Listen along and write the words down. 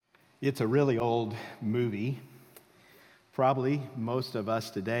It's a really old movie. Probably most of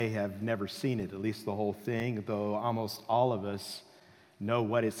us today have never seen it, at least the whole thing, though almost all of us know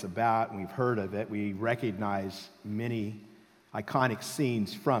what it's about and we've heard of it. We recognize many iconic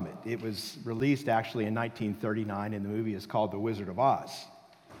scenes from it. It was released actually in 1939, and the movie is called The Wizard of Oz.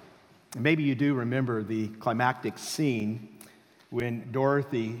 And maybe you do remember the climactic scene when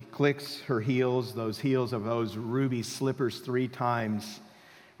Dorothy clicks her heels, those heels of those ruby slippers 3 times,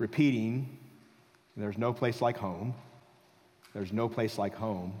 repeating, "There's no place like home. There's no place like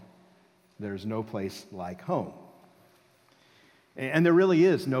home. There's no place like home." And there really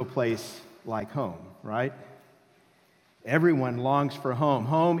is no place like home, right? Everyone longs for home.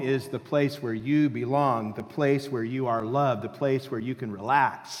 Home is the place where you belong, the place where you are loved, the place where you can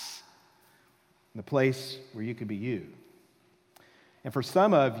relax, the place where you can be you. And for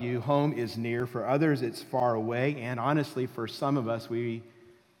some of you, home is near. For others, it's far away. And honestly, for some of us, we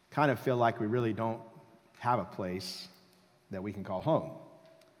kind of feel like we really don't have a place that we can call home.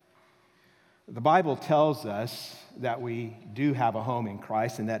 The Bible tells us that we do have a home in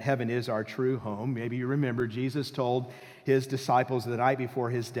Christ and that heaven is our true home. Maybe you remember Jesus told his disciples the night before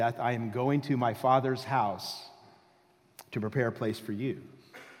his death, "I am going to my Father's house to prepare a place for you."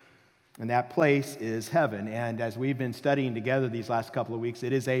 And that place is heaven. And as we've been studying together these last couple of weeks,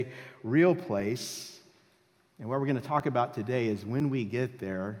 it is a real place. And what we're going to talk about today is when we get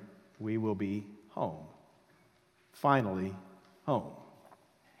there, we will be home. Finally, home.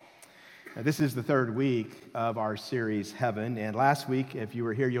 Now, this is the 3rd week of our series, Heaven. And last week, if you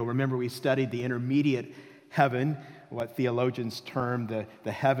were here, you'll remember we studied the intermediate heaven, what theologians term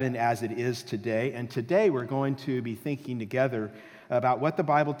the heaven as it is today. And today we're going to be thinking together about what the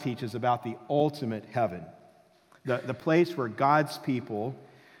Bible teaches about the ultimate heaven, the place where God's people,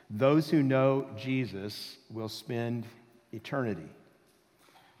 those who know Jesus, will spend eternity.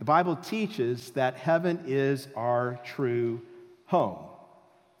 The Bible teaches that heaven is our true home.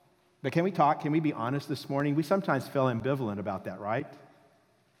 But can we be honest this morning? We sometimes feel ambivalent about that, right?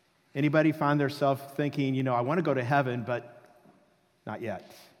 Anybody find themselves thinking, I want to go to heaven, but not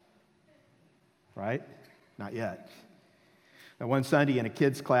yet, right? Not yet. Now, one Sunday in a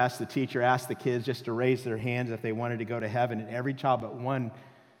kids' class, the teacher asked the kids just to raise their hands if they wanted to go to heaven, and every child but one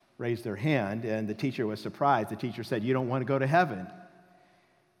raised their hand, and the teacher was surprised. The teacher said, "You don't want to go to heaven?"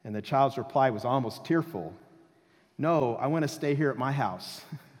 And the child's reply was almost tearful. "No, I want to stay here at my house."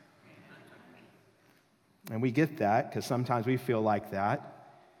 And we get that because sometimes we feel like that.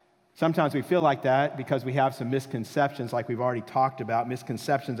 Sometimes we feel like that because we have some misconceptions, like we've already talked about,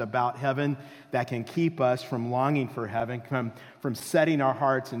 misconceptions about heaven that can keep us from longing for heaven, from setting our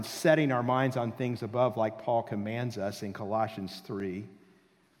hearts and setting our minds on things above, like Paul commands us in Colossians 3.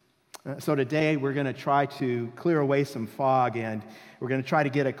 So today we're going to try to clear away some fog, and we're going to try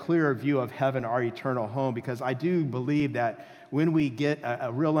to get a clearer view of heaven, our eternal home, because I do believe that when we get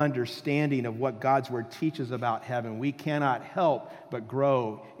a real understanding of what God's Word teaches about heaven, we cannot help but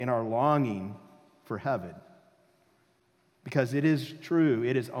grow in our longing for heaven. Because it is true,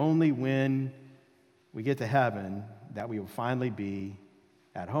 it is only when we get to heaven that we will finally be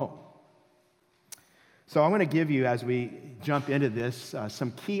at home. So I want to give you, as we jump into this,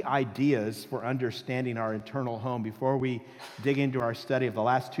 some key ideas for understanding our eternal home before we dig into our study of the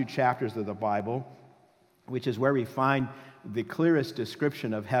last 2 chapters of the Bible, which is where we find the clearest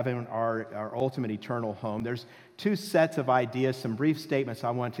description of heaven, our ultimate eternal home. There's 2 sets of ideas, some brief statements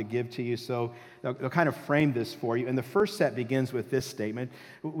I want to give to you, so they'll kind of frame this for you. And the first set begins with this statement.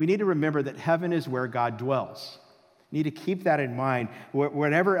 We need to remember that heaven is where God dwells. Need to keep that in mind.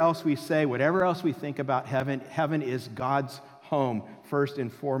 Whatever else we say, whatever else we think about heaven, heaven is God's home first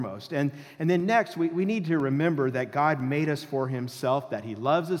and foremost. And then next, we need to remember that God made us for himself, that he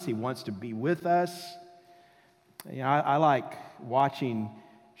loves us, he wants to be with us. I like watching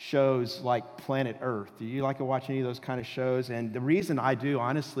shows like Planet Earth. Do you like to watch any of those kind of shows? And the reason I do,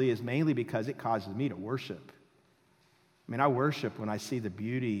 honestly, is mainly because it causes me to worship. I worship when I see the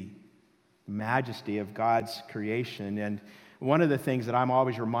beauty, majesty of God's creation. And one of the things that I'm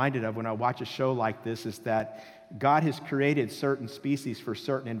always reminded of when I watch a show like this is that God has created certain species for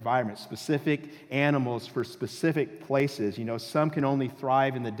certain environments, specific animals for specific places. Some can only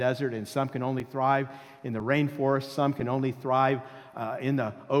thrive in the desert, and some can only thrive in the rainforest. Some can only thrive in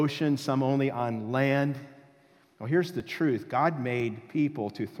the ocean, some only on land. Well, here's the truth. God made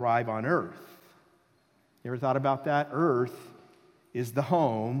people to thrive on earth. You ever thought about that? Earth is the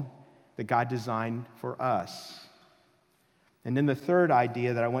home that God designed for us. And then the third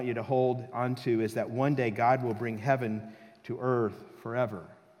idea that I want you to hold onto is that one day God will bring heaven to earth forever.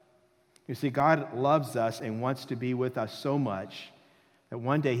 You see, God loves us and wants to be with us so much that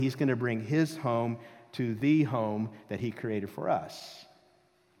one day he's going to bring his home to the home that he created for us.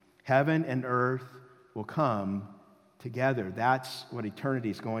 Heaven and earth will come together. That's what eternity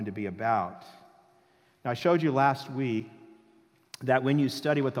is going to be about. Now, I showed you last week that when you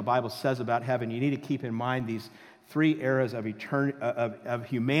study what the Bible says about heaven, you need to keep in mind these three eras of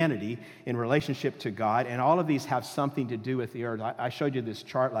humanity in relationship to God, and all of these have something to do with the earth. I showed you this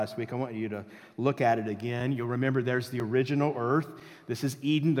chart last week. I want you to look at it again. You'll remember there's the original earth. This is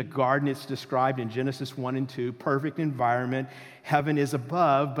Eden, the garden. It's described in Genesis 1 and 2, perfect environment. Heaven is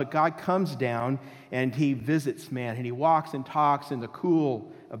above, but God comes down and he visits man, and he walks and talks in the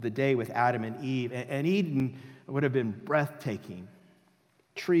cool of the day with Adam and Eve. And Eden would have been breathtaking.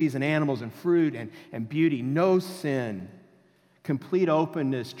 Trees and animals and fruit and beauty, no sin, complete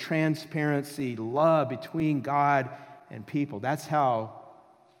openness, transparency, love between God and people. That's how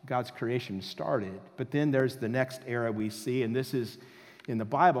God's creation started. But then there's the next era we see, and this is in the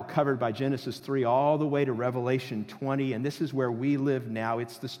Bible covered by Genesis 3 all the way to Revelation 20, and this is where we live now.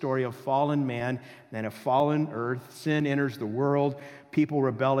 It's the story of fallen man and a fallen earth. Sin enters the world. People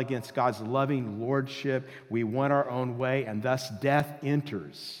rebel against God's loving lordship. We want our own way, and thus death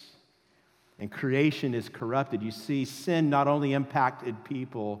enters. And creation is corrupted. You see, sin not only impacted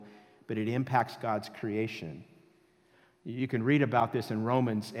people, but it impacts God's creation. You can read about this in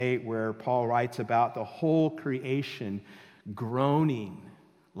Romans 8, where Paul writes about the whole creation groaning,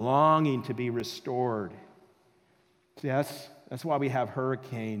 longing to be restored. See, that's why we have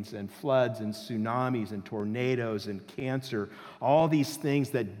hurricanes and floods and tsunamis and tornadoes and cancer. All these things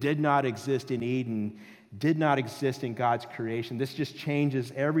that did not exist in Eden, did not exist in God's creation. This just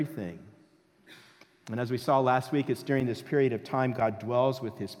changes everything. And as we saw last week, it's during this period of time God dwells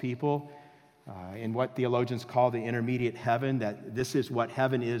with his people in what theologians call the intermediate heaven, that this is what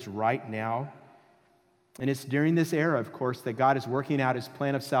heaven is right now. And it's during this era, of course, that God is working out his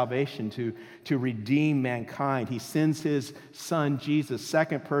plan of salvation to redeem mankind. He sends his son, Jesus,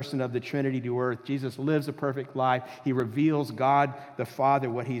 second person of the Trinity, to earth. Jesus lives a perfect life. He reveals God the Father,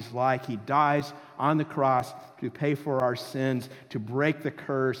 what he's like. He dies on the cross to pay for our sins, to break the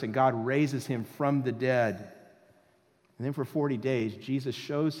curse, and God raises him from the dead. And then for 40 days, Jesus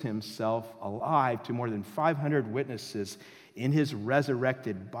shows himself alive to more than 500 witnesses in his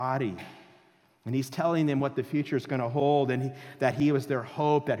resurrected body. And he's telling them what the future is going to hold, and that he was their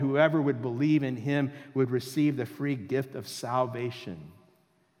hope, that whoever would believe in him would receive the free gift of salvation.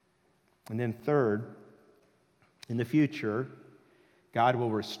 And then third, in the future, God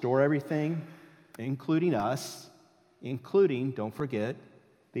will restore everything, including us, including, don't forget,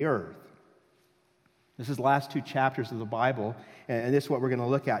 the earth. This is the last two chapters of the Bible, and this is what we're going to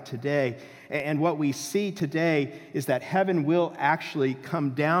look at today. And what we see today is that heaven will actually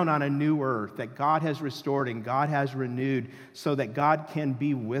come down on a new earth that God has restored and God has renewed, so that God can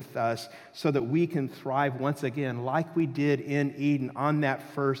be with us, so that we can thrive once again like we did in Eden on that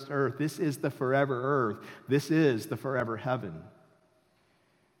first earth. This is the forever earth. This is the forever heaven.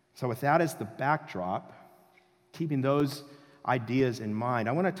 So with that as the backdrop, keeping those ideas in mind,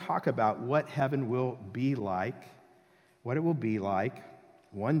 I want to talk about what heaven will be like, what it will be like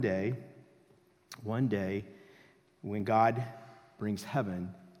one day when God brings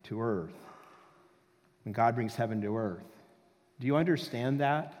heaven to earth. When God brings heaven to earth. Do you understand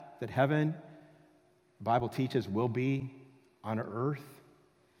that? That heaven, the Bible teaches, will be on earth?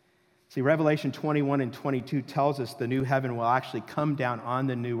 See, Revelation 21 and 22 tells us the new heaven will actually come down on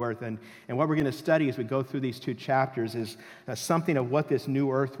the new earth. And what we're going to study as we go through these two chapters is something of what this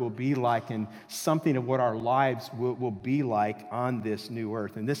new earth will be like, and something of what our lives will be like on this new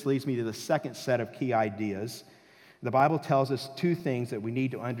earth. And this leads me to the second set of key ideas. The Bible tells us two things that we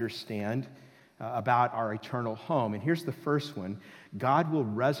need to understand about our eternal home. And here's the first one. God will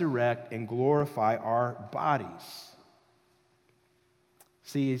resurrect and glorify our bodies.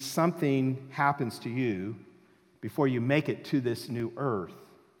 See, something happens to you before you make it to this new earth.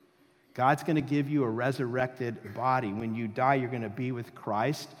 God's going to give you a resurrected body. When you die, you're going to be with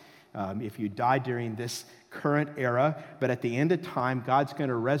Christ. If you die during this current era, but at the end of time, God's going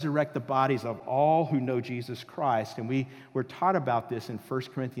to resurrect the bodies of all who know Jesus Christ. And we were taught about this in 1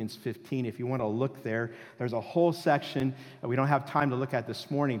 Corinthians 15. If you want to look there, there's a whole section that we don't have time to look at this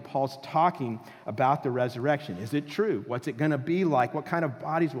morning. Paul's talking about the resurrection. Is it true? What's it going to be like? What kind of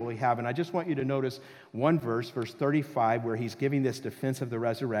bodies will we have? And I just want you to notice one verse, verse 35, where he's giving this defense of the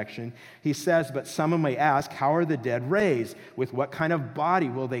resurrection. He says, "But some may ask, how are the dead raised? With what kind of body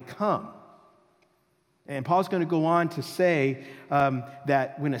will they come?" And Paul's going to go on to say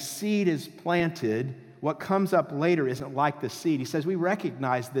that when a seed is planted, what comes up later isn't like the seed. He says we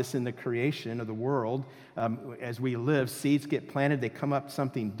recognize this in the creation of the world. As we live, seeds get planted, they come up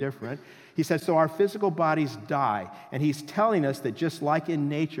something different. He says, so our physical bodies die. And he's telling us that just like in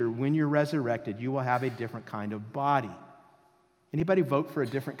nature, when you're resurrected, you will have a different kind of body. Anybody vote for a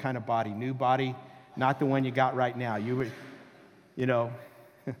different kind of body? New body, not the one you got right now.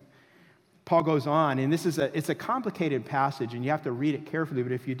 Paul goes on, and it's a complicated passage, and you have to read it carefully,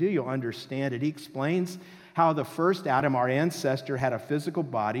 but if you do, you'll understand it. He explains how the first Adam, our ancestor, had a physical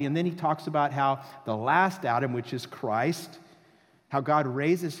body, and then he talks about how the last Adam, which is Christ, how God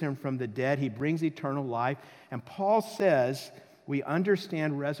raises him from the dead, he brings eternal life, and Paul says we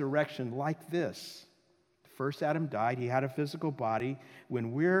understand resurrection like this. First Adam died, he had a physical body.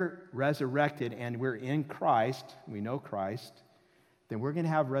 When we're resurrected and we're in Christ, we know Christ, then we're going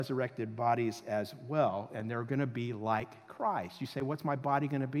to have resurrected bodies as well, and they're going to be like Christ. You say, what's my body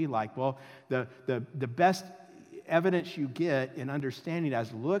going to be like? Well, the best evidence you get in understanding that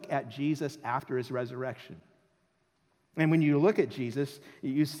is look at Jesus after his resurrection. And when you look at Jesus,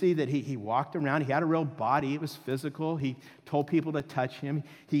 you see that he walked around, he had a real body, it was physical, he told people to touch him,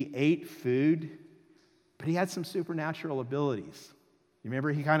 he ate food, but he had some supernatural abilities. You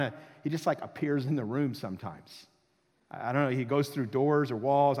remember, he just like appears in the room sometimes. I don't know, he goes through doors or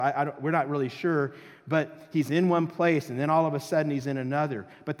walls. We're not really sure, but he's in one place, and then all of a sudden he's in another.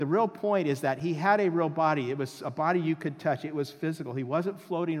 But the real point is that he had a real body. It was a body you could touch. It was physical. He wasn't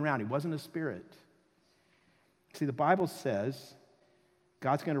floating around. He wasn't a spirit. See, the Bible says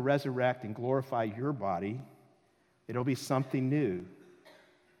God's going to resurrect and glorify your body. It'll be something new,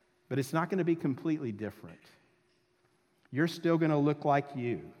 but it's not going to be completely different. You're still going to look like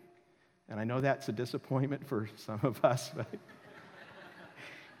you. And I know that's a disappointment for some of us,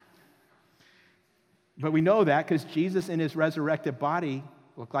 but we know that because Jesus in his resurrected body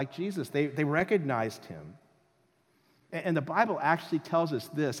looked like Jesus. They recognized him. And the Bible actually tells us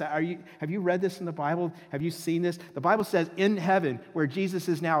this. Have you read this in the Bible? Have you seen this? The Bible says in heaven, where Jesus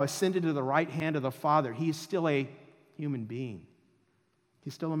is now ascended to the right hand of the Father, he is still a human being.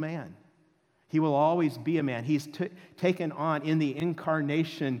 He's still a man. He will always be a man. He's taken on in the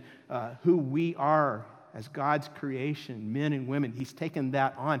incarnation who we are as God's creation, men and women. He's taken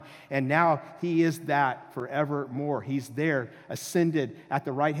that on. And now he is that forevermore. He's there, ascended at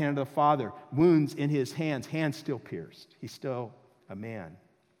the right hand of the Father, wounds in his hands still pierced. He's still a man.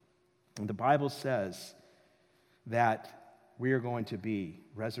 And the Bible says that we are going to be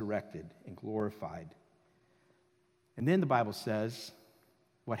resurrected and glorified. And then the Bible says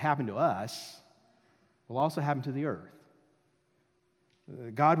what happened to us will also happen to the earth.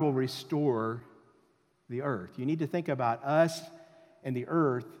 God will restore the earth. You need to think about us and the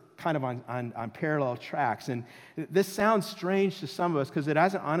earth kind of on parallel tracks. And this sounds strange to some of us because it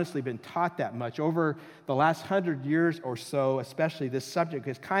hasn't honestly been taught that much. Over the last 100 years or so, especially, this subject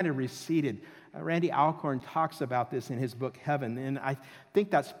has kind of receded. Randy Alcorn talks about this in his book, Heaven, and I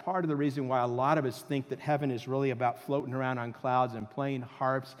think that's part of the reason why a lot of us think that heaven is really about floating around on clouds and playing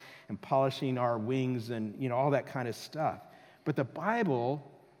harps and polishing our wings and, all that kind of stuff. But the Bible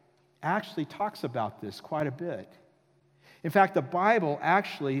actually talks about this quite a bit. In fact, the Bible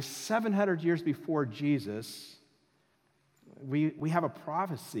actually, 700 years before Jesus, we have a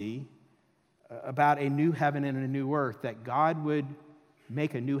prophecy about a new heaven and a new earth, that God would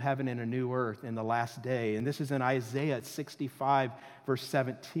make a new heaven and a new earth in the last day. And this is in Isaiah 65, verse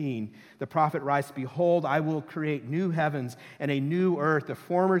 17. The prophet writes, "Behold, I will create new heavens and a new earth. The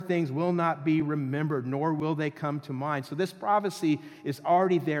former things will not be remembered, nor will they come to mind." So this prophecy is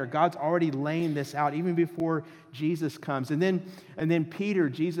already there. God's already laying this out even before Jesus comes. And then Peter,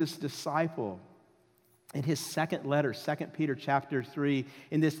 Jesus' disciple, in his second letter, 2 Peter chapter 3,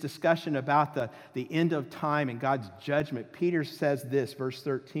 in this discussion about the end of time and God's judgment, Peter says this, verse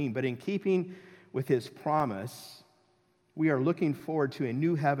 13, "But in keeping with his promise, we are looking forward to a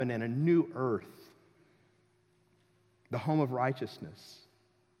new heaven and a new earth, the home of righteousness."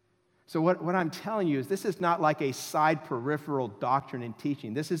 So what I'm telling you is this is not like a side peripheral doctrine and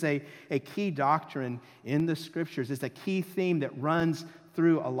teaching. This is a key doctrine in the Scriptures. It's a key theme that runs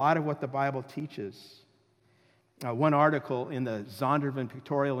through a lot of what the Bible teaches. One article in the Zondervan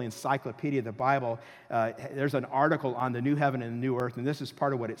Pictorial Encyclopedia of the Bible, there's an article on the new heaven and the new earth, and this is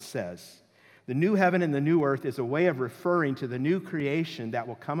part of what it says. The new heaven and the new earth is a way of referring to the new creation that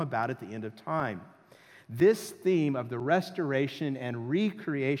will come about at the end of time. This theme of the restoration and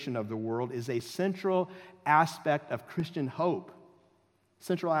recreation of the world is a central aspect of Christian hope.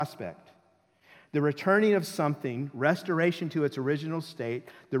 Central aspect. The returning of something, restoration to its original state,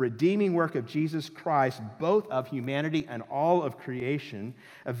 the redeeming work of Jesus Christ, both of humanity and all of creation,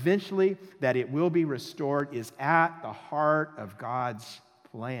 eventually that it will be restored, is at the heart of God's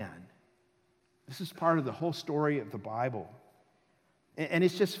plan. This is part of the whole story of the Bible. And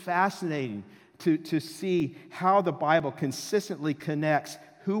it's just fascinating to see how the Bible consistently connects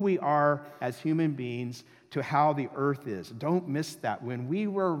who we are as human beings to how the earth is. Don't miss that. When we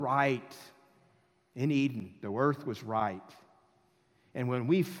were right in Eden, the earth was right. And when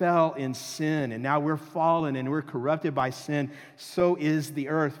we fell in sin, and now we're fallen and we're corrupted by sin, so is the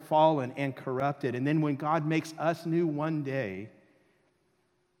earth fallen and corrupted. And then when God makes us new one day,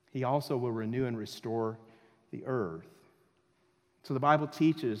 He also will renew and restore the earth. So the Bible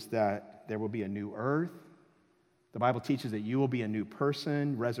teaches that there will be a new earth. The Bible teaches that you will be a new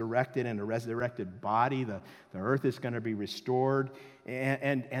person, resurrected in a resurrected body. The earth is going to be restored.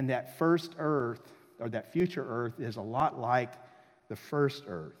 And that first earth, or that future earth, is a lot like the first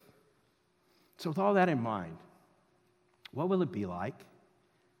earth. So with all that in mind, what will it be like?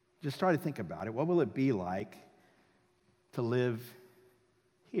 Just try to think about it. What will it be like to live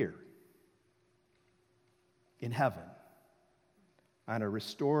here in heaven on a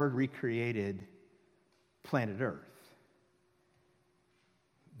restored, recreated planet Earth?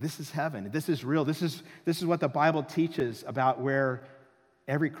 This is heaven. This is real. This is what the Bible teaches about where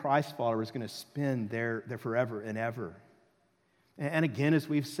every Christ follower is going to spend their forever and ever. And again, as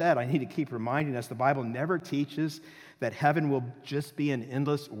we've said, I need to keep reminding us, the Bible never teaches that heaven will just be an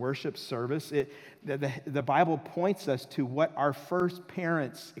endless worship service. The Bible points us to what our first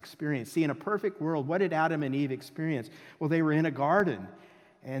parents experienced. See, in a perfect world, what did Adam and Eve experience? Well, they were in a garden,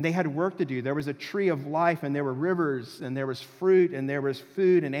 and they had work to do. There was a tree of life, and there were rivers, and there was fruit, and there was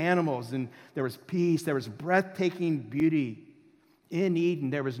food and animals, and there was peace. There was breathtaking beauty. In Eden,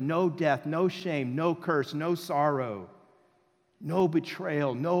 there was no death, no shame, no curse, no sorrow, no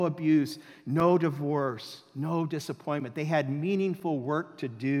betrayal, no abuse, no divorce, no disappointment. They had meaningful work to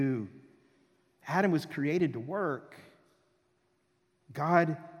do. Adam was created to work.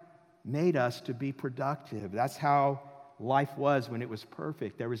 God made us to be productive. That's how life was when it was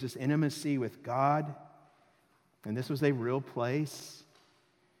perfect. There was this intimacy with God, and this was a real place.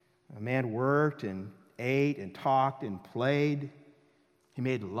 A man worked and ate and talked and played. He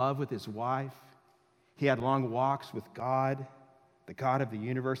made love with his wife. He had long walks with God, the God of the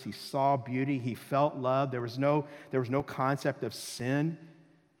universe. He saw beauty. He felt love. There was no concept of sin.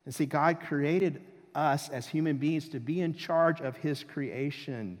 And see, God created us as human beings to be in charge of His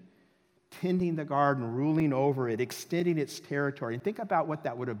creation, tending the garden, ruling over it, extending its territory. And think about what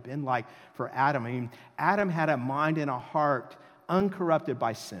that would have been like for Adam. I mean, Adam had a mind and a heart uncorrupted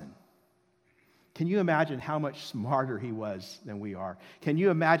by sin. Can you imagine how much smarter he was than we are? Can you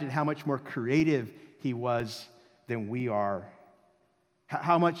imagine how much more creative he was than we are?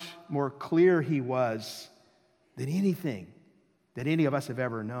 How much more clear he was than anything that any of us have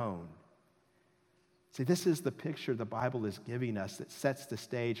ever known? See, this is the picture the Bible is giving us that sets the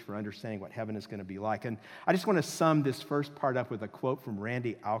stage for understanding what heaven is going to be like. And I just want to sum this first part up with a quote from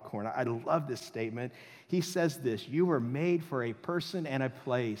Randy Alcorn. I love this statement. He says this: "You were made for a person and a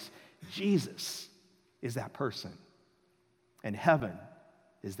place. Jesus is that person, and heaven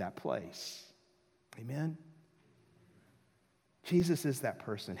is that place." Amen? Jesus is that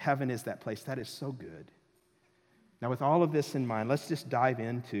person. Heaven is that place. That is so good. Now, with all of this in mind, let's just dive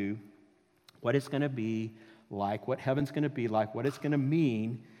into what it's going to be like, what heaven's going to be like, what it's going to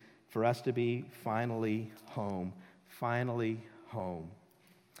mean for us to be finally home. Finally home.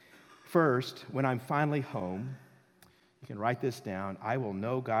 First, when I'm finally home, you can write this down: I will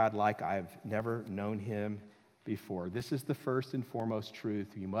know God like I've never known Him before. This is the first and foremost truth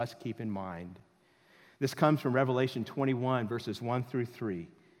you must keep in mind. This comes from Revelation 21, verses 1 through 3.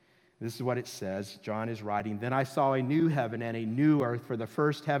 This is what it says. John is writing, "Then I saw a new heaven and a new earth, for the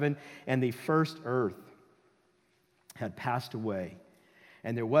first heaven and the first earth had passed away,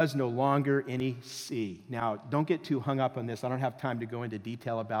 and there was no longer any sea." Now, don't get too hung up on this. I don't have time to go into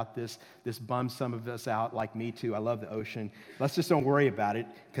detail about this. This bums some of us out, like me too. I love the ocean. Let's just don't worry about it,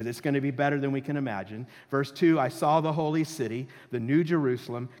 because it's going to be better than we can imagine. Verse 2, "I saw the holy city, the new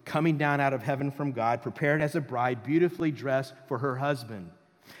Jerusalem, coming down out of heaven from God, prepared as a bride, beautifully dressed for her husband.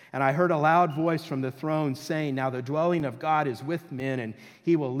 And I heard a loud voice from the throne saying, 'Now the dwelling of God is with men, and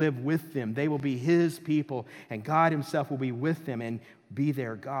He will live with them. They will be His people, and God Himself will be with them and be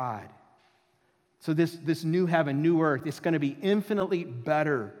their God.'" So this new heaven, new earth, it's going to be infinitely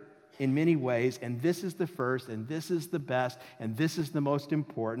better in many ways. And this is the first, and this is the best, and this is the most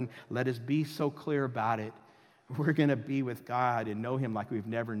important. Let us be so clear about it. We're going to be with God and know Him like we've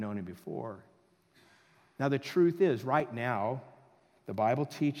never known Him before. Now, the truth is, right now, the Bible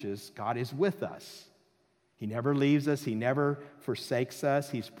teaches God is with us. He never leaves us. He never forsakes us.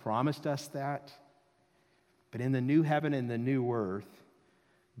 He's promised us that. But in the new heaven and the new earth,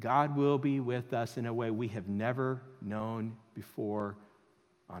 God will be with us in a way we have never known before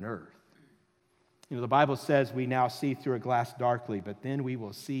on earth. You know, the Bible says we now see through a glass darkly, but then we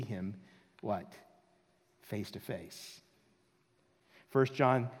will see him, what? Face to face. 1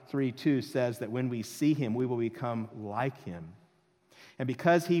 John 3:2 says that when we see him, we will become like him. And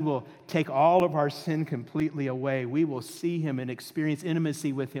because he will take all of our sin completely away, we will see him and experience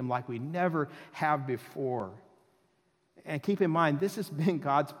intimacy with him like we never have before. And keep in mind, this has been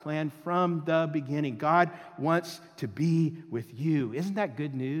God's plan from the beginning. God wants to be with you. Isn't that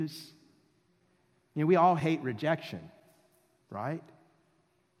good news? You know, we all hate rejection, right?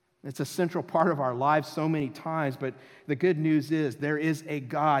 It's a central part of our lives so many times, but the good news is there is a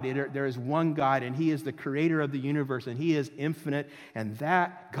God. There is one God, and he is the creator of the universe, and he is infinite, and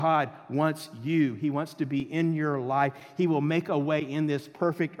that God wants you. He wants to be in your life. He will make a way in this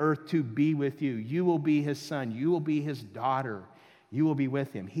perfect earth to be with you. You will be his son. You will be his daughter. You will be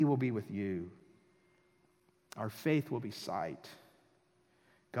with him. He will be with you. Our faith will be sight.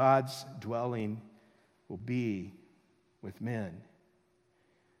 God's dwelling will be with men.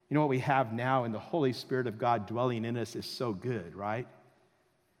 You know what we have now in the Holy Spirit of God dwelling in us is so good, right?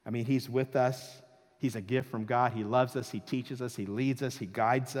 I mean, he's with us. He's a gift from God. He loves us. He teaches us. He leads us. He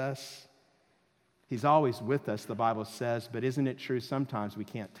guides us. He's always with us, the Bible says, but isn't it true sometimes we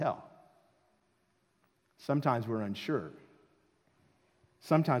can't tell? Sometimes we're unsure.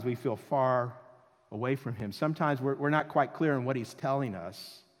 Sometimes we feel far away from him. Sometimes we're not quite clear on what he's telling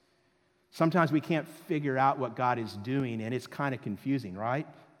us. Sometimes we can't figure out what God is doing, and it's kind of confusing, right?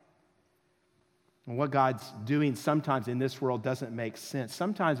 And what God's doing sometimes in this world doesn't make sense.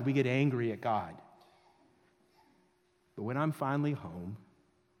 Sometimes we get angry at God. But when I'm finally home,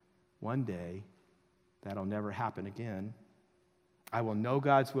 one day, that'll never happen again. I will know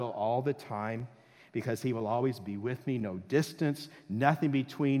God's will all the time because he will always be with me. No distance, nothing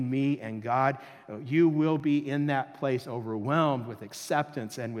between me and God. You will be in that place overwhelmed with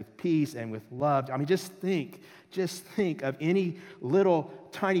acceptance and with peace and with love. I mean, just think of any little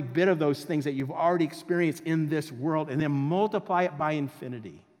tiny bit of those things that you've already experienced in this world and then multiply it by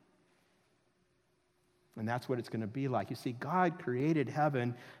infinity. And that's what it's going to be like. You see, God created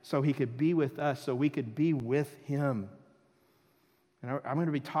heaven so he could be with us, so we could be with him. And I'm going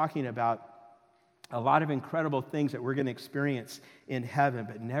to be talking about a lot of incredible things that we're going to experience in heaven,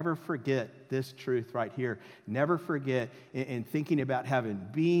 but never forget this truth right here. Never forget in thinking about heaven,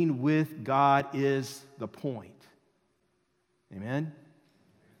 being with God is the point. Amen?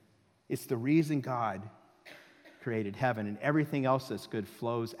 It's the reason God created heaven, and everything else that's good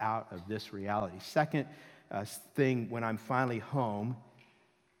flows out of this reality. Second thing, when I'm finally home,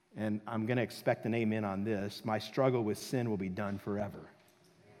 and I'm going to expect an amen on this, my struggle with sin will be done forever.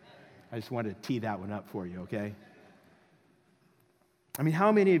 I just wanted to tee that one up for you, okay? I mean, how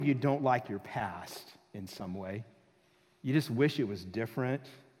many of you don't like your past in some way? You just wish it was different.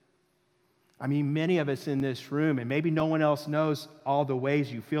 I mean, many of us in this room, and maybe no one else knows all the ways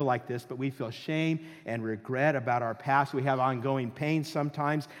you feel like this, but we feel shame and regret about our past. We have ongoing pain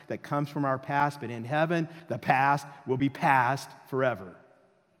sometimes that comes from our past, but in heaven, the past will be past forever.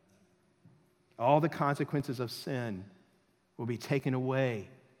 All the consequences of sin will be taken away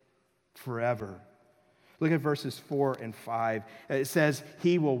forever. Look at verses 4 and 5. It says,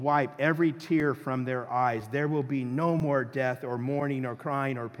 he will wipe every tear from their eyes. There will be no more death or mourning or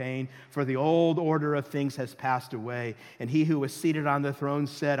crying or pain, for the old order of things has passed away. And he who was seated on the throne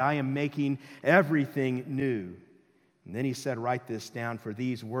said, I am making everything new. And then he said, write this down, for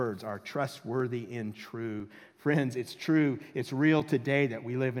these words are trustworthy and true. Friends, it's true, it's real today that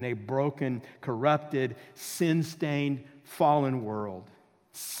we live in a broken, corrupted, sin-stained, fallen world.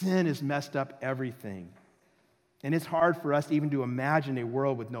 Sin has messed up everything. And it's hard for us even to imagine a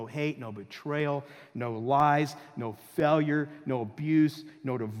world with no hate, no betrayal, no lies, no failure, no abuse,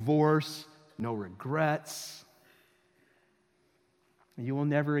 no divorce, no regrets. And you will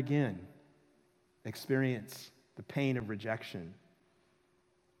never again experience the pain of rejection.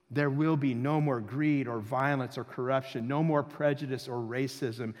 There will be no more greed or violence or corruption, no more prejudice or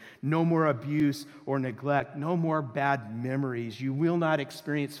racism, no more abuse or neglect, no more bad memories. You will not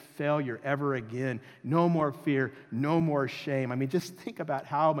experience failure ever again, no more fear, no more shame. I mean, just think about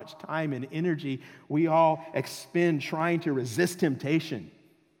how much time and energy we all expend trying to resist temptation.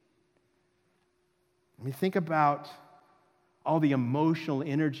 I mean, think about all the emotional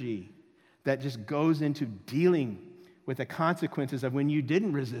energy that just goes into dealing with the consequences of when you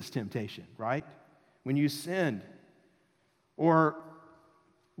didn't resist temptation, right? when you sinned, or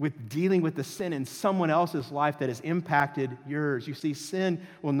with dealing with the sin in someone else's life that has impacted yours. You see, sin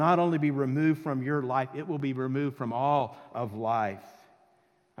will not only be removed from your life, it will be removed from all of life.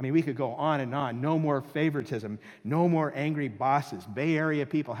 I mean, we could go on and on. No more favoritism. No more angry bosses. Bay Area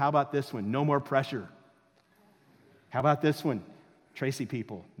people, how about this one? No more pressure. How about this one? Tracy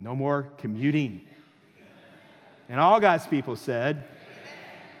people, no more commuting. And all God's people said,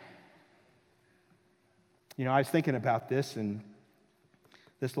 you know, I was thinking about this, and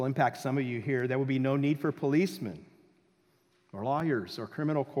this will impact some of you here. There will be no need for policemen or lawyers or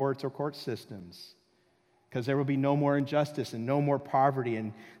criminal courts or court systems, because there will be no more injustice and no more poverty,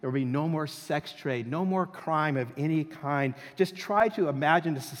 and there will be no more sex trade, no more crime of any kind. Just try to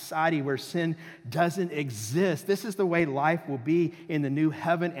imagine a society where sin doesn't exist. This is the way life will be in the new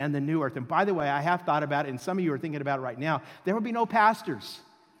heaven and the new earth. And by the way, I have thought about it, and some of you are thinking about it right now. There will be no pastors.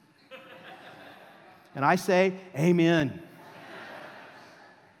 And I say, amen.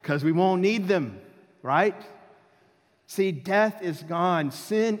 Because we won't need them, right? See, death is gone.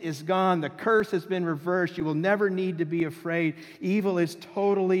 Sin is gone. The curse has been reversed. You will never need to be afraid. Evil is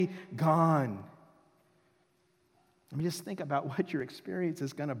totally gone. I mean, just think about what your experience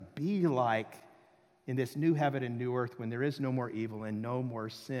is going to be like in this new heaven and new earth when there is no more evil and no more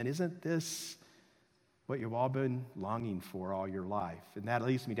sin. Isn't this what you've all been longing for all your life? And that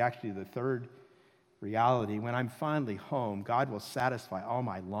leads me to actually the third reality. When I'm finally home, God will satisfy all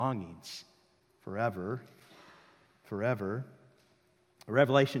my longings forever. Forever.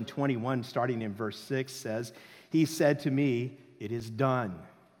 Revelation 21, starting in verse 6, says, He said to me, it is done.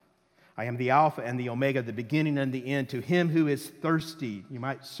 I am the Alpha and the Omega, the beginning and the end. To him who is thirsty, you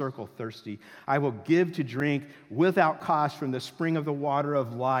might circle thirsty, I will give to drink without cost from the spring of the water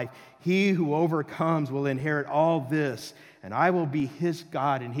of life. He who overcomes will inherit all this, and I will be his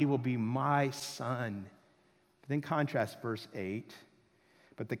God, and he will be my son. Then contrast verse 8.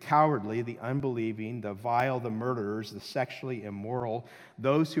 But the cowardly, the unbelieving, the vile, the murderers, the sexually immoral,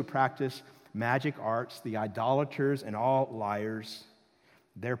 those who practice magic arts, the idolaters, and all liars,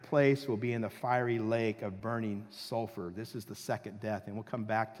 their place will be in the fiery lake of burning sulfur. This is the second death, and we'll come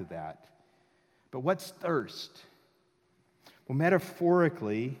back to that. But what's thirst? Well,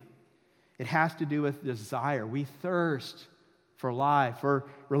 metaphorically, it has to do with desire. We thirst for life, for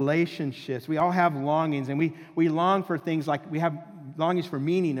relationships. We all have longings, and we long for things like we have longings for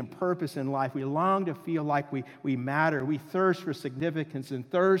meaning and purpose in life. We long to feel like we matter. We thirst for significance and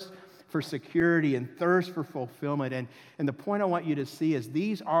thirst for security and thirst for fulfillment. And the point I want you to see is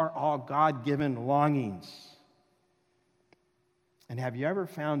these are all God-given longings. And have you ever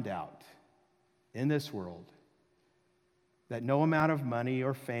found out in this world that no amount of money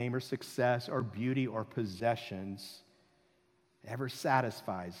or fame or success or beauty or possessions ever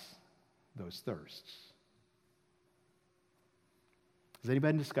satisfies those thirsts? Has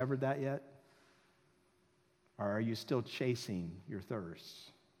anybody discovered that yet? Or are you still chasing your thirsts?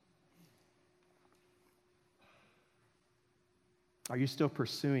 Are you still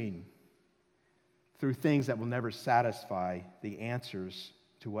pursuing through things that will never satisfy the answers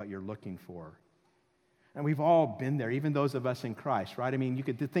to what you're looking for? And we've all been there, even those of us in Christ, right? I mean, you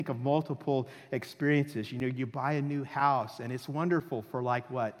could think of multiple experiences. You know, you buy a new house, and it's wonderful for like,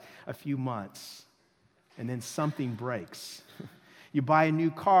 what, a few months, and then something breaks. You buy a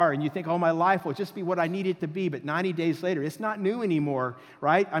new car, and you think, oh, my life will just be what I need it to be, but 90 days later, it's not new anymore,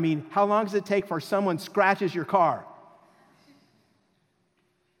 right? I mean, how long does it take for someone scratches your car?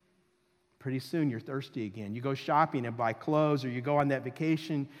 Pretty soon you're thirsty again. You go shopping and buy clothes, or you go on that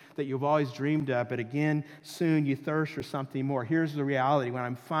vacation that you've always dreamed of, but again, soon you thirst for something more. Here's the reality. When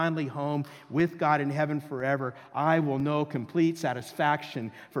I'm finally home with God in heaven forever, I will know complete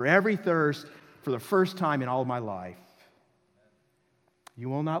satisfaction for every thirst for the first time in all of my life. You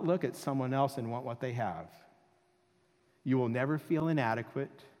will not look at someone else and want what they have. You will never feel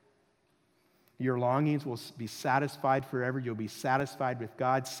inadequate. Your longings will be satisfied forever. You'll be satisfied with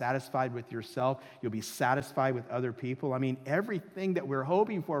God, satisfied with yourself. You'll be satisfied with other people. I mean, everything that we're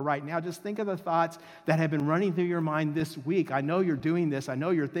hoping for right now, just think of the thoughts that have been running through your mind this week. I know you're doing this. I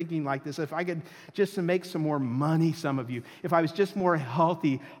know you're thinking like this. If I could just make some more money, some of you. If I was just more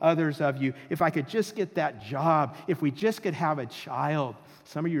healthy, others of you. If I could just get that job. If we just could have a child.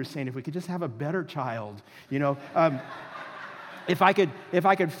 Some of you are saying, if we could just have a better child, you know. If I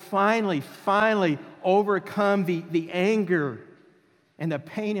could finally overcome the anger and the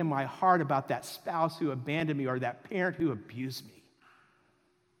pain in my heart about that spouse who abandoned me or that parent who abused me.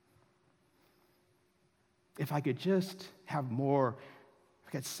 If I could just have more, if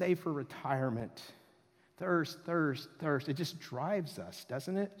I could save for retirement. Thirst. It just drives us,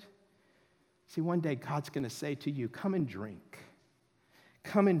 doesn't it? See, one day God's going to say to you, come and drink.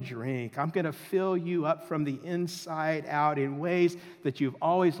 Come and drink. I'm going to fill you up from the inside out in ways that you've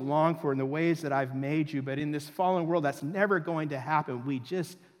always longed for, in the ways that I've made you. But in this fallen world, that's never going to happen. We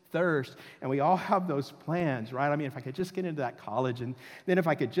just thirst, and we all have those plans, right? I mean, if I could just get into that college, and then if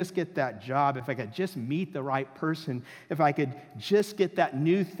I could just get that job, if I could just meet the right person, if I could just get that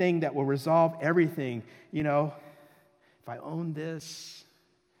new thing that will resolve everything, if I owned this,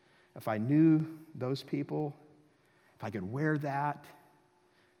 if I knew those people, if I could wear that.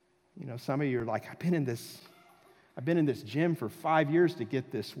 Some of you are like, I've been in this gym for 5 years to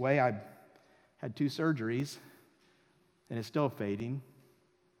get this way. I had 2 surgeries, and it's still fading,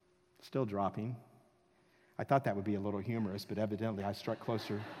 still dropping. I thought that would be a little humorous, but evidently I struck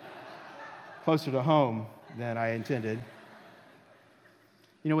closer to home than I intended.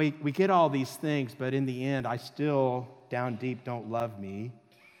 We get all these things, but in the end, I still, down deep, don't love me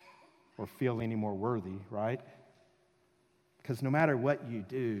or feel any more worthy, right? Because no matter what you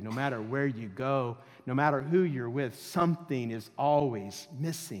do, no matter where you go, no matter who you're with, something is always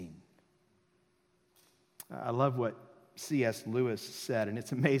missing. I love what C.S. Lewis said, and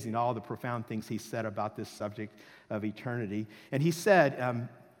it's amazing all the profound things he said about this subject of eternity. And he said,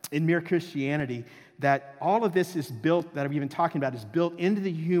 in Mere Christianity, that all of this is built, that I've been talking about, is built into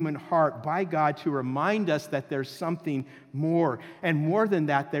the human heart by God to remind us that there's something more. And more than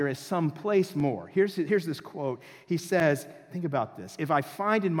that, there is some place more. Here's this quote. He says, think about this. If I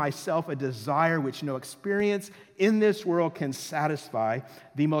find in myself a desire which no experience in this world can satisfy,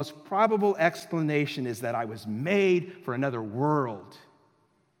 the most probable explanation is that I was made for another world.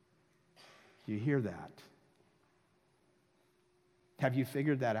 Do you hear that? Have you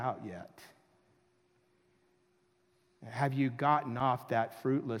figured that out yet? Have you gotten off that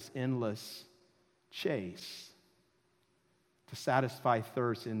fruitless, endless chase to satisfy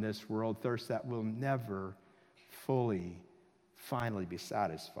thirst in this world, thirst that will never fully, finally be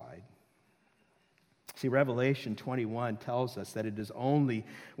satisfied? See, Revelation 21 tells us that it is only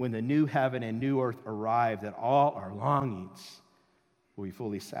when the new heaven and new earth arrive that all our longings will be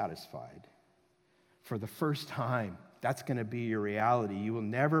fully satisfied. For the first time, that's going to be your reality. You will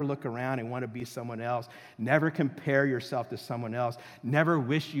never look around and want to be someone else. Never compare yourself to someone else. Never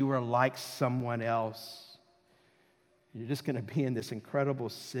wish you were like someone else. You're just going to be in this incredible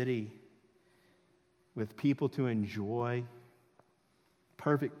city with people to enjoy.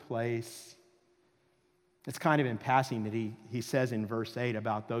 Perfect place. It's kind of in passing that he says in verse 8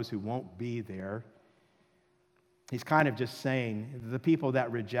 about those who won't be there. He's kind of just saying, the people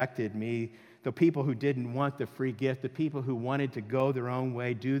that rejected me, the people who didn't want the free gift, the people who wanted to go their own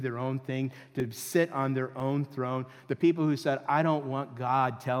way, do their own thing, to sit on their own throne, the people who said, I don't want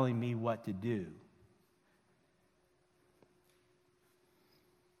God telling me what to do.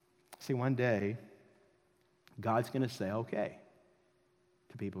 See, one day, God's going to say, okay,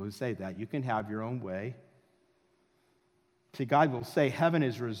 to people who say that. You can have your own way. See, God will say heaven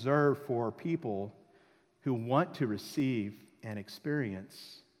is reserved for people who want to receive and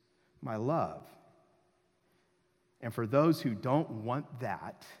experience my love. And for those who don't want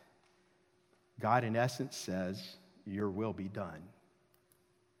that, God in essence says, your will be done.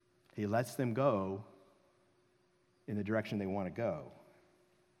 He lets them go in the direction they want to go.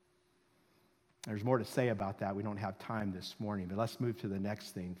 There's more to say about that. We don't have time this morning, but let's move to the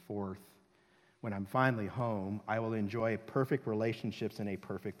next thing. Fourth, when I'm finally home, I will enjoy perfect relationships in a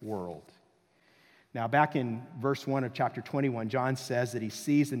perfect world. Now, back in verse 1 of chapter 21, John says that he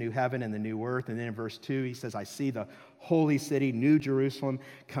sees the new heaven and the new earth. And then in verse 2, he says, I see the holy city, New Jerusalem,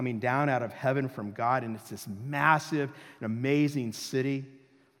 coming down out of heaven from God. And it's this massive and amazing city.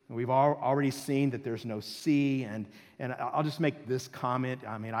 And we've already seen that there's no sea. And I'll just make this comment.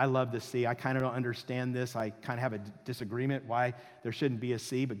 I mean, I love the sea. I kind of don't understand this. I kind of have a disagreement why there shouldn't be a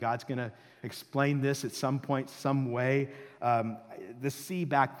sea. But God's going to explain this at some point, some way. The sea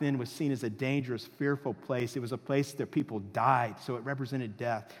back then was seen as a dangerous, fearful place. It was a place that people died, so it represented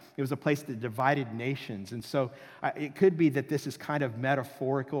death. It was a place that divided nations. And so it could be that this is kind of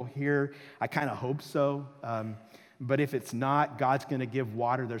metaphorical here. I kind of hope so. But if it's not, God's going to give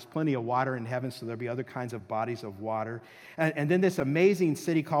water. There's plenty of water in heaven, so there'll be other kinds of bodies of water. And then this amazing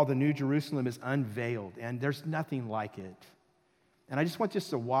city called the New Jerusalem is unveiled, and there's nothing like it. And I just want this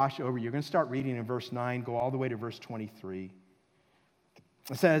to wash over you. You're going to start reading in verse 9, go all the way to verse 23.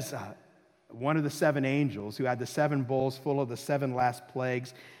 It says, one of the 7 angels who had the 7 bowls full of the 7 last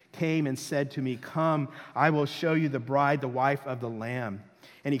plagues came and said to me, come, I will show you the bride, the wife of the Lamb.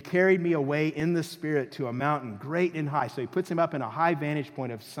 And he carried me away in the Spirit to a mountain great and high. So he puts him up in a high vantage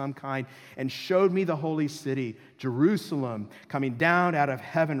point of some kind and showed me the holy city, Jerusalem, coming down out of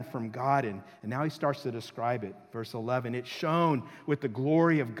heaven from God. And now he starts to describe it. Verse 11, it shone with the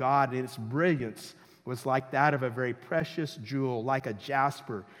glory of God, and its brilliance was like that of a very precious jewel, like a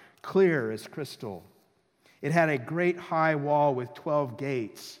jasper, clear as crystal. It had a great high wall with 12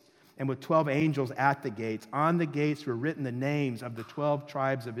 gates, and with 12 angels at the gates. On the gates were written the names of the 12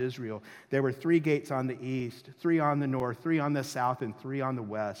 tribes of Israel. There were 3 gates on the east, 3 on the north, 3 on the south, and 3 on the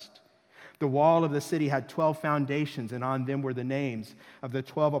west. The wall of the city had 12 foundations, and on them were the names of the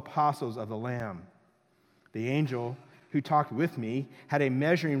 12 apostles of the Lamb. The angel who talked with me had a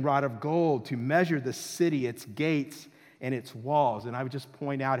measuring rod of gold to measure the city, its gates, and its walls. And I would just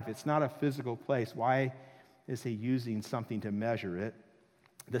point out, if it's not a physical place, why is he using something to measure it?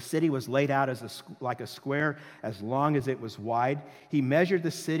 The city was laid out as like a square as long as it was wide. He measured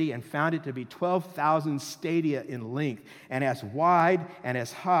the city and found it to be 12,000 stadia in length, and as wide and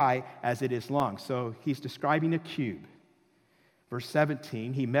as high as it is long. So he's describing a cube. Verse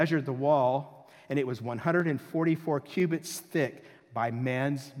 17, he measured the wall, and it was 144 cubits thick by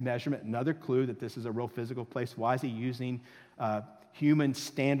man's measurement. Another clue that this is a real physical place. Why is he using human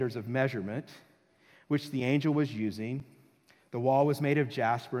standards of measurement, which the angel was using? The wall was made of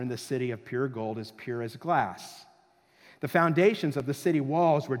jasper, and the city of pure gold, as pure as glass. The foundations of the city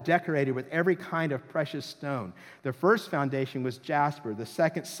walls were decorated with every kind of precious stone. The first foundation was jasper, the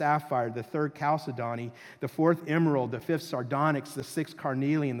second sapphire, the third chalcedony, the fourth emerald, the fifth sardonyx, the sixth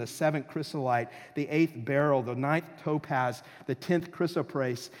carnelian, the seventh chrysolite, the eighth beryl, the ninth topaz, the 10th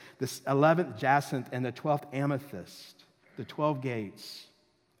chrysoprase, the 11th jacinth, and the 12th amethyst. The 12 gates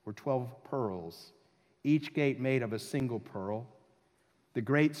were 12 pearls, each gate made of a single pearl. The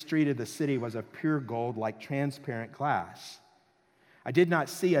great street of the city was of pure gold, like transparent glass. I did not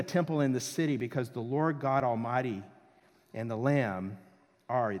see a temple in the city, because the Lord God Almighty and the Lamb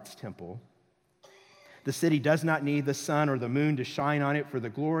are its temple. The city does not need the sun or the moon to shine on it, for the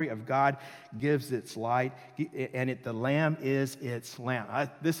glory of God gives its light, and the Lamb is its lamp.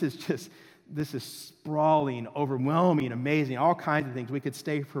 This is sprawling, overwhelming, amazing, all kinds of things. We could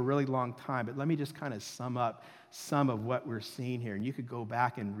stay for a really long time, but let me just kind of sum up some of what we're seeing here. And you could go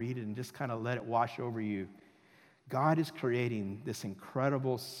back and read it and just kind of let it wash over you. God is creating this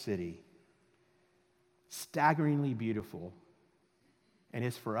incredible city, staggeringly beautiful, and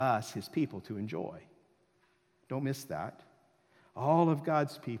it's for us, his people, to enjoy. Don't miss that. All of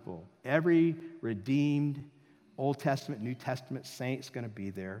God's people, every redeemed Old Testament, New Testament saint is going to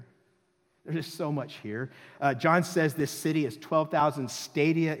be there. There's just so much here. John says this city is 12,000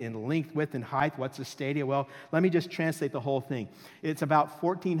 stadia in length, width, and height. What's a stadia? Well, let me just translate the whole thing. It's about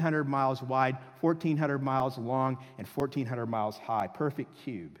 1,400 miles wide, 1,400 miles long, and 1,400 miles high. Perfect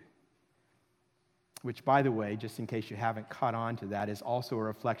cube. Which, by the way, just in case you haven't caught on to that, is also a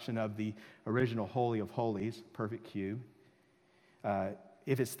reflection of the original Holy of Holies, perfect cube.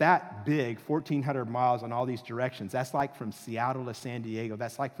 If it's that big, 1,400 miles in all these directions, that's like from Seattle to San Diego.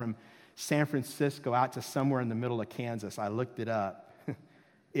 That's like from San Francisco out to somewhere in the middle of Kansas. I looked it up.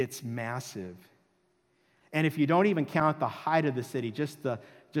 It's massive. And if you don't even count the height of the city, just the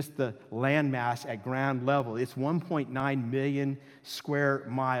landmass at ground level, it's 1.9 million square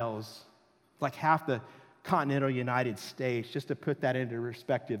miles, like half the continental United States. Just to put that into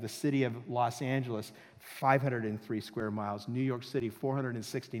perspective, the city of Los Angeles, 503 square miles. New York City,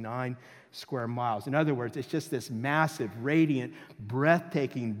 469 square miles. In other words, it's just this massive, radiant,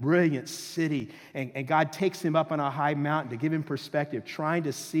 breathtaking, brilliant city. And God takes him up on a high mountain to give him perspective, trying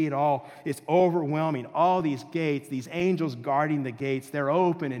to see it all. It's overwhelming. All these gates, these angels guarding the gates, they're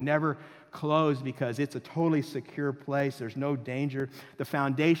open and never closed because it's a totally secure place. There's no danger. The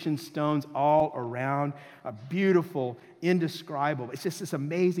foundation stones all around, a beautiful, indescribable. It's just this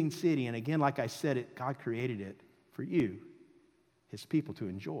amazing city. And again, like I said, God created it for you, his people, to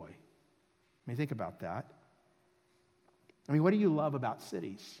enjoy. I mean, think about that. I mean, what do you love about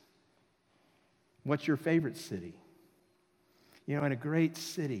cities? What's your favorite city? You know, in a great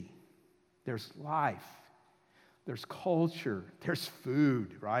city, there's life, there's culture, there's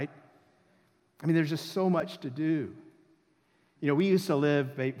food, right? I mean, there's just so much to do. You know, we used to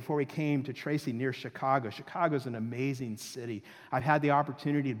live, before we came to Tracy, near Chicago. Chicago's an amazing city. I've had the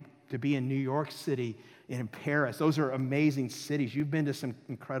opportunity to be in New York City and in Paris. Those are amazing cities. You've been to some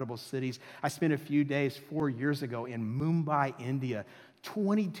incredible cities. I spent a few days 4 years ago in Mumbai, India.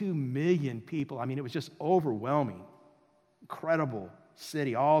 22 million people. I mean, it was just overwhelming. Incredible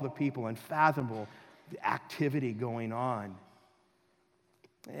city. All the people, unfathomable the activity going on.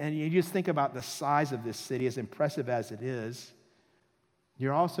 And you just think about the size of this city, as impressive as it is.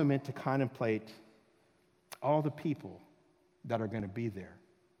 You're also meant to contemplate all the people that are going to be there,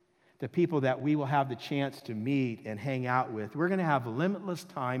 the people that we will have the chance to meet and hang out with. We're going to have limitless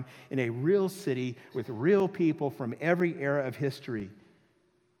time in a real city with real people from every era of history.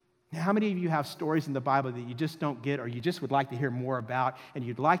 Now, how many of you have stories in the Bible that you just don't get or you just would like to hear more about, and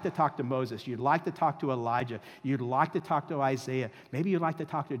you'd like to talk to Moses, you'd like to talk to Elijah, you'd like to talk to Isaiah, maybe you'd like to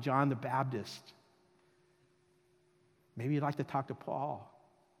talk to John the Baptist, maybe you'd like to talk to Paul.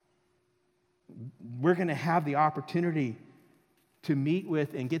 We're going to have the opportunity to meet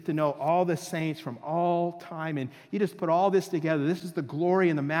with and get to know all the saints from all time. And you just put all this together. This is the glory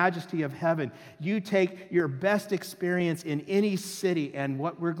and the majesty of heaven. You take your best experience in any city, and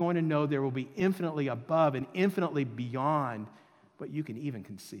what we're going to know there will be infinitely above and infinitely beyond what you can even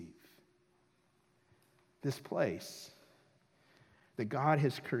conceive. This place that God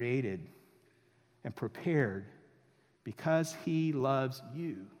has created and prepared because He loves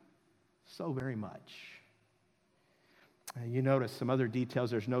you so very much. You notice some other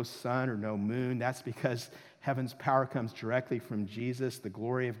details. There's no sun or no moon. That's because heaven's power comes directly from Jesus. The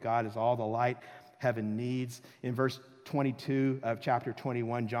glory of God is all the light heaven needs. In verse 22 of chapter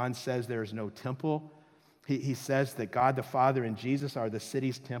 21, John says there is no temple. He says that God the Father and Jesus are the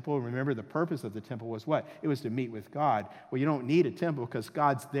city's temple. Remember, the purpose of the temple was what? It was to meet with God. Well, you don't need a temple because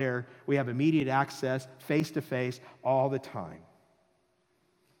God's there. We have immediate access, face to face, all the time.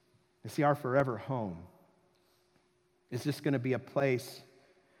 You see, our forever home is just going to be a place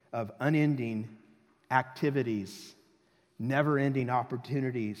of unending activities, never-ending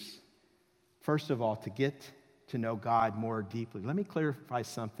opportunities. First of all, to get to know God more deeply. Let me clarify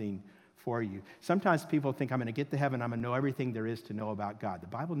something for you. Sometimes people think I'm going to get to heaven, I'm going to know everything there is to know about God. The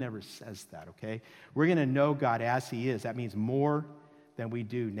Bible never says that, okay? We're going to know God as He is. That means more than we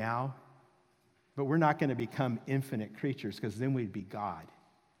do now. But we're not going to become infinite creatures because then we'd be God.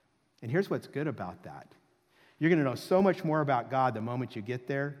 And here's what's good about that. You're going to know so much more about God the moment you get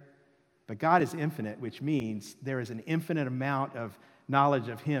there. But God is infinite, which means there is an infinite amount of knowledge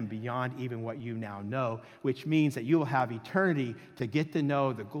of Him beyond even what you now know, which means that you will have eternity to get to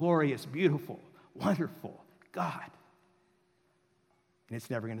know the glorious, beautiful, wonderful God. And it's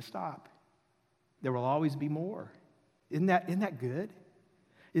never going to stop. There will always be more. Isn't that good?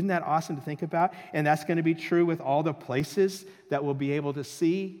 Isn't that awesome to think about? And that's going to be true with all the places that we'll be able to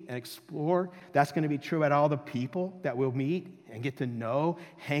see and explore. That's going to be true at all the people that we'll meet and get to know,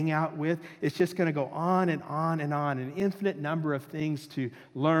 hang out with. It's just going to go on and on and on, an infinite number of things to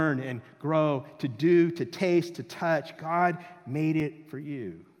learn and grow, to do, to taste, to touch. God made it for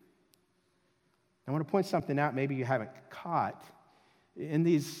you. I want to point something out maybe you haven't caught. In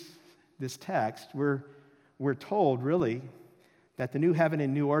this text, we're told, really, that the new heaven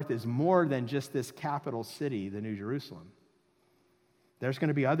and new earth is more than just this capital city, the New Jerusalem. There's going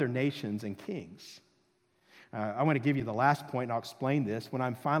to be other nations and kings. I want to give you the last point, and I'll explain this. When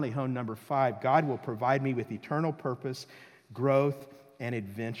I'm finally home, number 5, God will provide me with eternal purpose, growth, and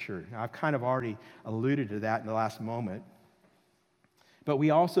adventure. Now, I've kind of already alluded to that in the last moment. But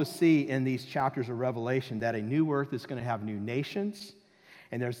we also see in these chapters of Revelation that a new earth is going to have new nations,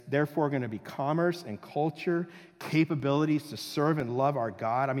 and there's therefore going to be commerce and culture, capabilities to serve and love our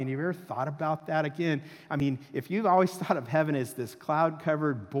God. I mean, have you ever thought about that? Again, I mean, if you've always thought of heaven as this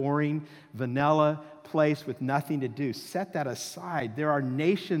cloud-covered, boring, vanilla place with nothing to do, set that aside. There are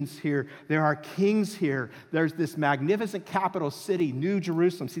nations here. There are kings here. There's this magnificent capital city, New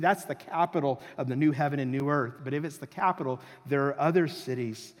Jerusalem. See, that's the capital of the new heaven and new earth. But if it's the capital, there are other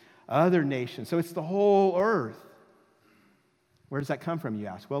cities, other nations. So it's the whole earth. Where does that come from, you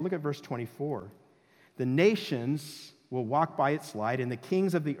ask? Well, look at verse 24. The nations will walk by its light, and the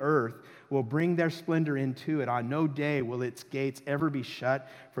kings of the earth will bring their splendor into it. On no day will its gates ever be shut,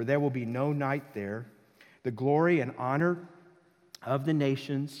 for there will be no night there. The glory and honor of the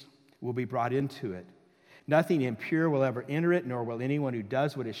nations will be brought into it. Nothing impure will ever enter it, nor will anyone who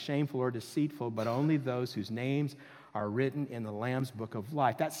does what is shameful or deceitful, but only those whose names are written in the Lamb's book of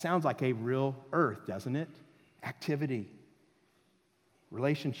life. That sounds like a real earth, doesn't it? Activity.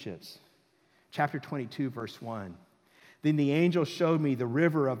 Relationships. Chapter 22, verse 1. Then the angel showed me the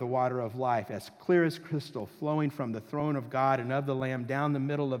river of the water of life, as clear as crystal, flowing from the throne of God and of the Lamb down the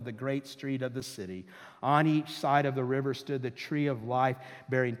middle of the great street of the city. On each side of the river stood the tree of life,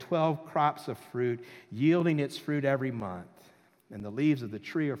 bearing 12 crops of fruit, yielding its fruit every month. And the leaves of the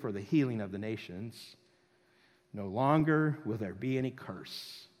tree are for the healing of the nations. No longer will there be any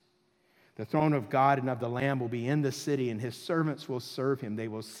curse. The throne of God and of the Lamb will be in the city, and his servants will serve him. They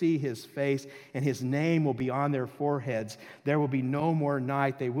will see his face, and his name will be on their foreheads. There will be no more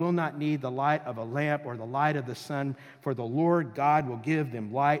night. They will not need the light of a lamp or the light of the sun, for the Lord God will give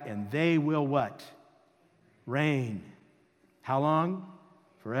them light, and they will what? Reign. How long?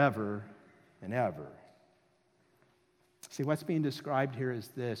 Forever and ever. See, what's being described here is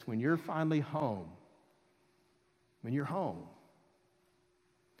this. When you're finally home, when you're home,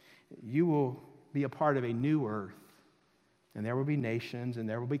 you will be a part of a new earth, and there will be nations, and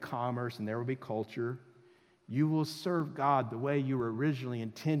there will be commerce, and there will be culture. You will serve God the way you were originally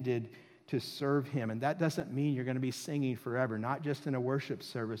intended to serve him. And that doesn't mean you're going to be singing forever, not just in a worship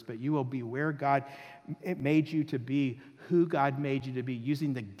service, but you will be where God made you to be, who God made you to be,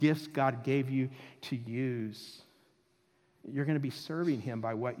 using the gifts God gave you to use. You're going to be serving him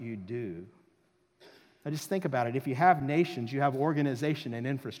by what you do. Now just think about it. If you have nations, you have organization and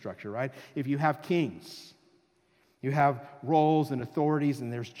infrastructure, right? If you have kings, you have roles and authorities,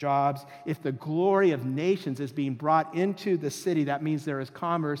 and there's jobs. If the glory of nations is being brought into the city, that means there is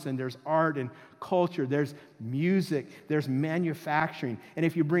commerce and there's art and culture, there's music, there's manufacturing. And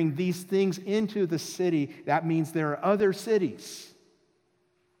if you bring these things into the city, that means there are other cities.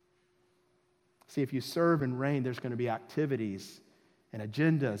 See, if you serve and reign, there's going to be activities and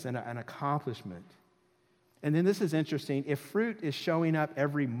agendas and an accomplishment. And then this is interesting. If fruit is showing up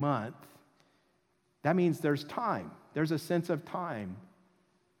every month, that means there's time. There's a sense of time.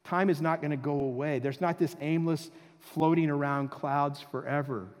 Time is not going to go away. There's not this aimless floating around clouds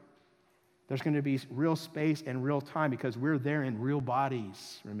forever. There's going to be real space and real time because we're there in real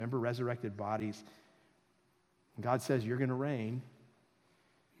bodies. Remember, resurrected bodies. And God says, you're going to reign.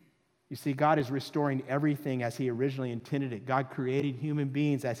 You see, God is restoring everything as he originally intended it. God created human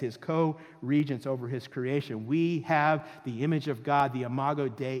beings as his co-regents over his creation. We have the image of God, the imago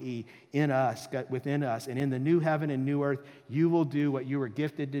Dei, in us, within us. And in the new heaven and new earth, you will do what you were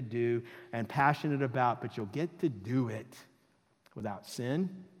gifted to do and passionate about, but you'll get to do it without sin,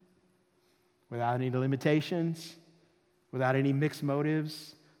 without any limitations, without any mixed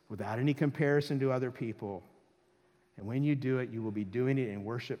motives, without any comparison to other people. And when you do it, you will be doing it in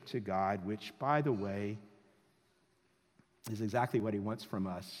worship to God, which, by the way, is exactly what he wants from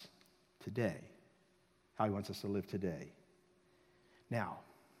us today, how he wants us to live today. Now,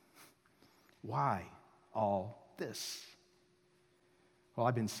 why all this? Well,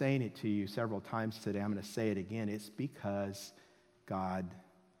 I've been saying it to you several times today. I'm going to say it again. It's because God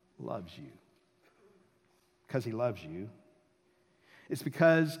loves you. Because he loves you. It's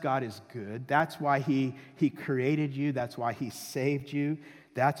because God is good. That's why he created you. That's why he saved you.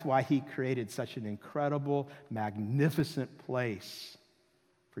 That's why he created such an incredible, magnificent place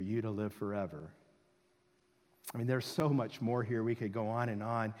for you to live forever. I mean, there's so much more here. We could go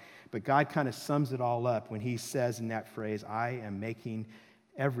on, but God kind of sums it all up when he says in that phrase, I am making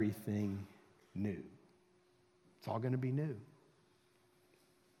everything new. It's all going to be new.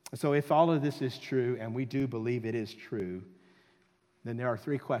 So if all of this is true, and we do believe it is true, then there are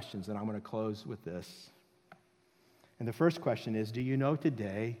three questions, and I'm going to close with this. And the first question is, do you know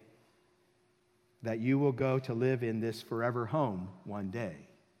today that you will go to live in this forever home one day?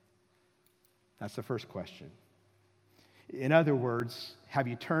 That's the first question. In other words, have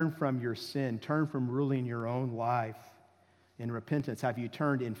you turned from your sin, turned from ruling your own life in repentance? Have you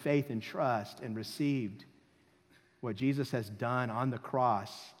turned in faith and trust and received what Jesus has done on the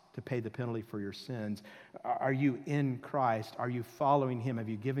cross to pay the penalty for your sins? Are you in Christ? Are you following him? Have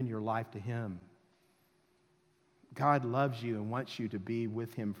you given your life to him? God loves you and wants you to be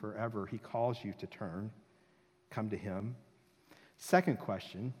with him forever. He calls you to come to him. Second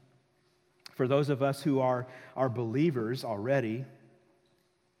question, for those of us who are believers already,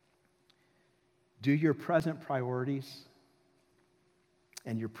 do your present priorities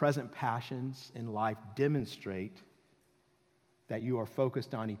and your present passions in life demonstrate that you are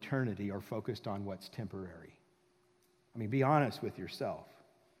focused on eternity or focused on what's temporary? I mean, be honest with yourself.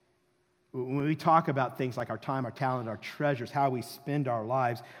 When we talk about things like our time, our talent, our treasures, how we spend our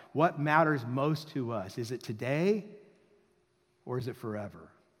lives, what matters most to us? Is it today or is it forever?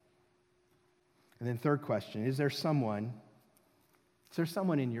 And then third question, is there someone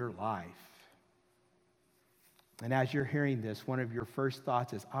in your life? And as you're hearing this, one of your first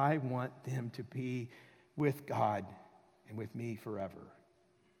thoughts is, I want them to be with God and with me forever.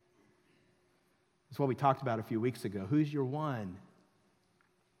 That's what we talked about a few weeks ago. Who's your one?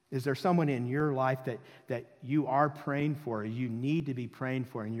 Is there someone in your life that you are praying for, or you need to be praying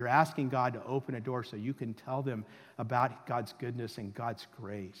for, and you're asking God to open a door so you can tell them about God's goodness and God's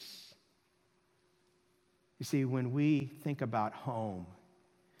grace? You see, when we think about home,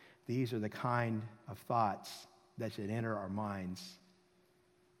 these are the kind of thoughts that should enter our minds.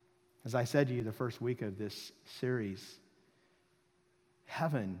 As I said to you the first week of this series,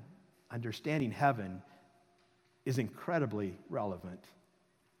 heaven, understanding heaven, is incredibly relevant,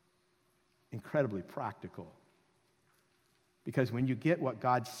 incredibly practical. Because when you get what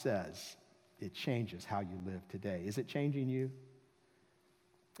God says, it changes how you live today. Is it changing you?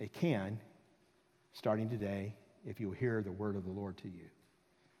 It can, starting today, if you hear the word of the Lord to you.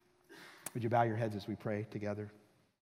 Would you bow your heads as we pray together?